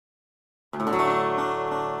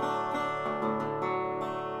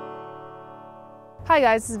Hi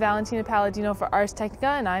guys, this is Valentina Palladino for Ars Technica,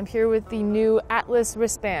 and I'm here with the new Atlas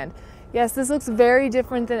Wristband. Yes, this looks very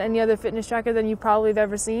different than any other fitness tracker than you probably have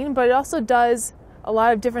ever seen, but it also does a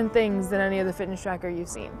lot of different things than any other fitness tracker you've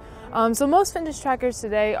seen. So most fitness trackers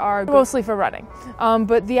today are mostly for running,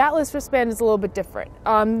 but the Atlas Wristband is a little bit different.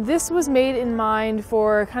 This was made in mind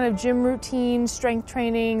for kind of gym routine, strength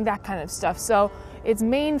training, that kind of stuff. So its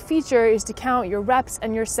main feature is to count your reps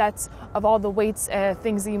and your sets of all the weights,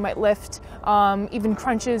 things that you might lift, even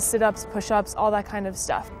crunches, sit-ups, push-ups, all that kind of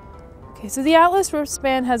stuff. Okay, so the Atlas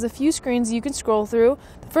Wristband has a few screens you can scroll through.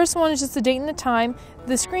 The first one is just the date and the time.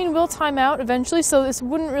 The screen will time out eventually, so this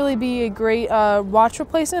wouldn't really be a great watch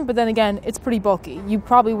replacement, but then again, it's pretty bulky. You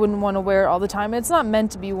probably wouldn't want to wear it all the time. It's not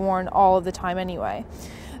meant to be worn all of the time anyway.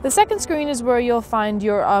 The second screen is where you'll find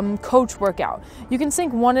your coach workout. You can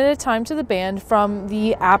sync one at a time to the band from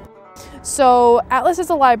the app. So Atlas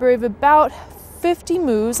has a library of about 50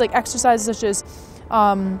 moves, like exercises such as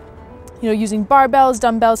using barbells,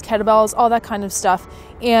 dumbbells, kettlebells, all that kind of stuff.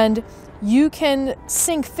 And you can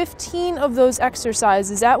sync 15 of those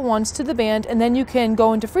exercises at once to the band, and then you can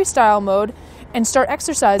go into freestyle mode and start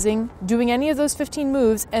exercising, doing any of those 15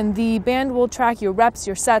 moves, and the band will track your reps,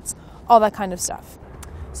 your sets, all that kind of stuff.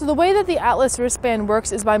 So the way that the Atlas Wristband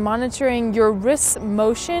works is by monitoring your wrist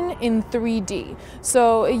motion in 3D.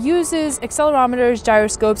 So it uses accelerometers,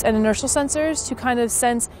 gyroscopes, and inertial sensors to kind of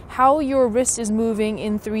sense how your wrist is moving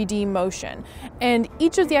in 3D motion. And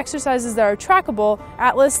each of the exercises that are trackable,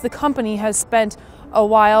 Atlas, the company, has spent a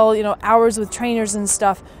while, hours with trainers and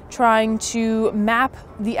stuff, trying to map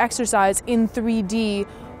the exercise in 3D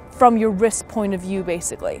from your wrist point of view,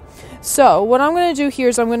 basically. So what I'm going to do here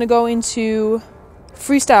is I'm going to go into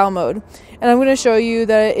freestyle mode, and I'm going to show you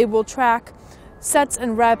that it will track sets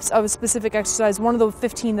and reps of a specific exercise, one of the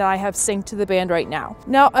 15 that I have synced to the band right now.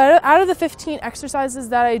 Now, out of the 15 exercises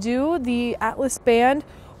that I do, the Atlas band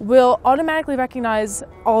will automatically recognize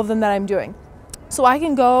all of them that I'm doing. So I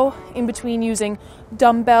can go in between using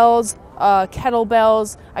dumbbells,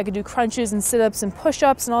 kettlebells, I could do crunches and sit-ups and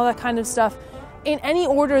push-ups and all that kind of stuff in any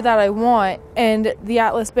order that I want, and the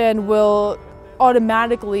Atlas band will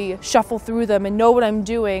automatically shuffle through them and know what I'm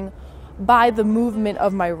doing by the movement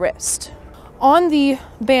of my wrist. On the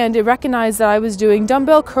band, it recognized that I was doing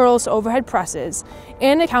dumbbell curls to overhead presses,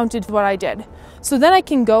 and it counted what I did. So then I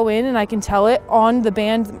can go in and I can tell it on the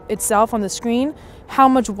band itself on the screen how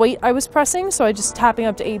much weight I was pressing. So I just tapping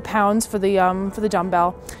up to 8 pounds for the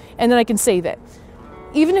dumbbell, and then I can save it.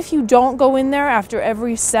 Even if you don't go in there after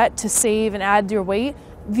every set to save and add your weight,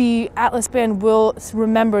 the Atlas band will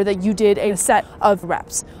remember that you did a set of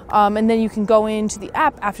reps. And then you can go into the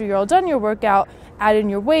app after you're all done your workout, add in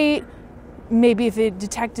your weight. Maybe if it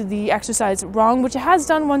detected the exercise wrong, which it has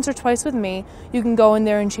done once or twice with me, you can go in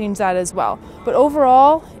there and change that as well. But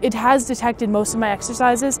overall, it has detected most of my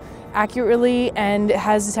exercises accurately, and it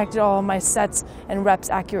has detected all of my sets and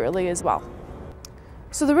reps accurately as well.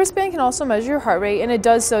 So the wristband can also measure your heart rate, and it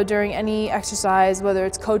does so during any exercise, whether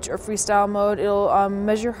it's coach or freestyle mode. It'll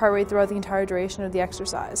measure your heart rate throughout the entire duration of the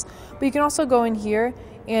exercise. But you can also go in here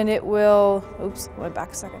and it will, went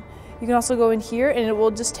back a second. You can also go in here and it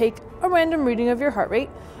will just take a random reading of your heart rate.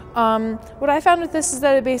 What I found with this is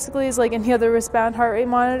that it basically is like any other wristband heart rate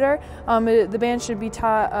monitor. The band should be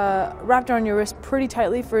wrapped around your wrist pretty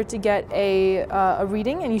tightly for it to get a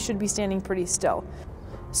reading, and you should be standing pretty still.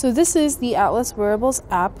 So this is the Atlas Wearables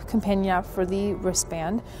app, companion app for the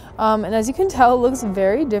wristband. And as you can tell, it looks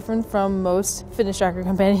very different from most fitness tracker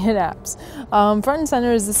companion apps. Front and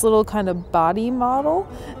center is this little kind of body model,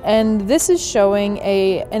 and this is showing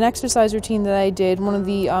an exercise routine that I did, one of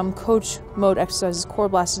the coach mode exercises, core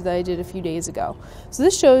blasters, that I did a few days ago. So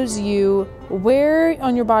this shows you where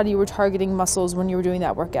on your body you were targeting muscles when you were doing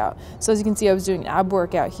that workout. So as you can see, I was doing an ab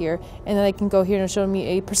workout here, and then I can go here and show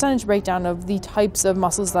me a percentage breakdown of the types of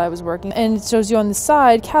muscles that I was working. And it shows you on the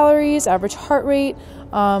side calories, average heart rate,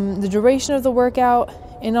 the duration of the workout,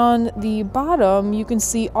 and on the bottom you can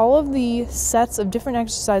see all of the sets of different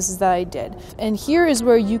exercises that I did. And here is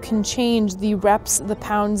where you can change the reps, the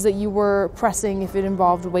pounds that you were pressing if it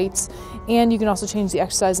involved weights, and you can also change the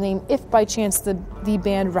exercise name if by chance the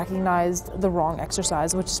band recognized the wrong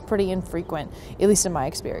exercise, which is pretty infrequent, at least in my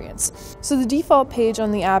experience. So the default page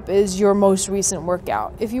on the app is your most recent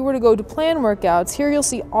workout. If you were to go to plan workouts, here you'll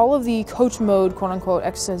see all of the coach mode, quote-unquote,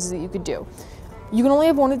 exercises that you could do. You can only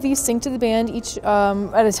have one of these synced to the band each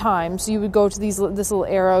at a time, so you would go to this little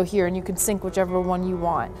arrow here and you can sync whichever one you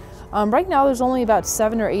want. Right now there's only about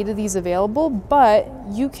 7 or 8 of these available, but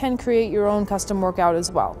you can create your own custom workout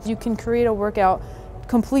as well. You can create a workout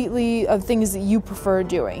completely of things that you prefer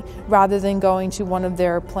doing rather than going to one of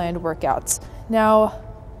their planned workouts. Now,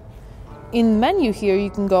 in the menu here, you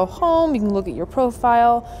can go home, you can look at your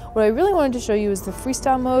profile. What I really wanted to show you is the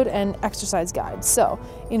freestyle mode and exercise guide. So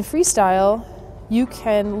in freestyle, you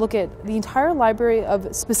can look at the entire library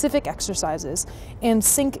of specific exercises and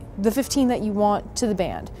sync the 15 that you want to the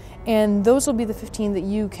band. And those will be the 15 that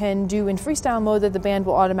you can do in freestyle mode that the band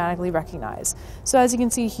will automatically recognize. So as you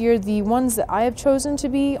can see here, the ones that I have chosen to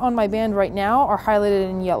be on my band right now are highlighted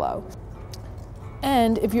in yellow.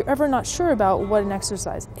 And if you're ever not sure about what an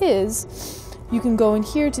exercise is, you can go in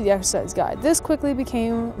here to the exercise guide. This quickly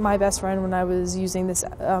became my best friend when I was using this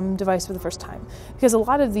device for the first time. Because a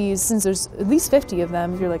lot of these, since there's at least 50 of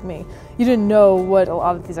them, if you're like me, you didn't know what a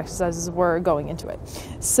lot of these exercises were going into it.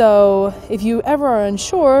 So if you ever are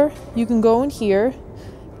unsure, you can go in here,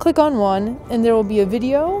 click on one, and there will be a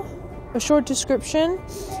video, a short description,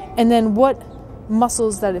 and then what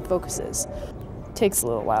muscles that it focuses. It takes a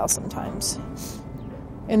little while sometimes.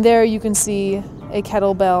 And there you can see a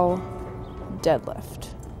kettlebell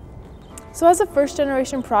deadlift. So as a first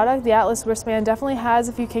generation product, the Atlas Wristband definitely has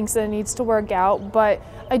a few kinks that it needs to work out, but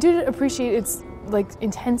I do appreciate its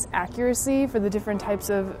intense accuracy for the different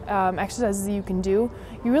types of exercises that you can do.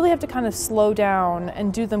 You really have to kind of slow down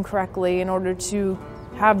and do them correctly in order to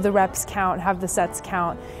have the reps count, have the sets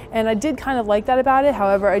count. And I did kind of like that about it.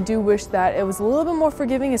 However, I do wish that it was a little bit more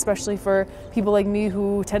forgiving, especially for people like me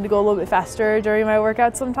who tend to go a little bit faster during my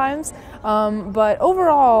workouts sometimes. But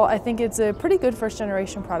overall, I think it's a pretty good first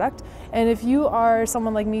generation product. And if you are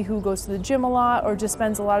someone like me who goes to the gym a lot or just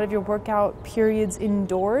spends a lot of your workout periods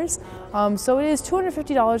indoors, so it is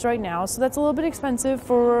 $250 right now. So that's a little bit expensive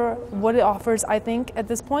for what it offers, I think, at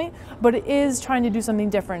this point. But it is trying to do something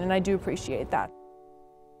different, and I do appreciate that.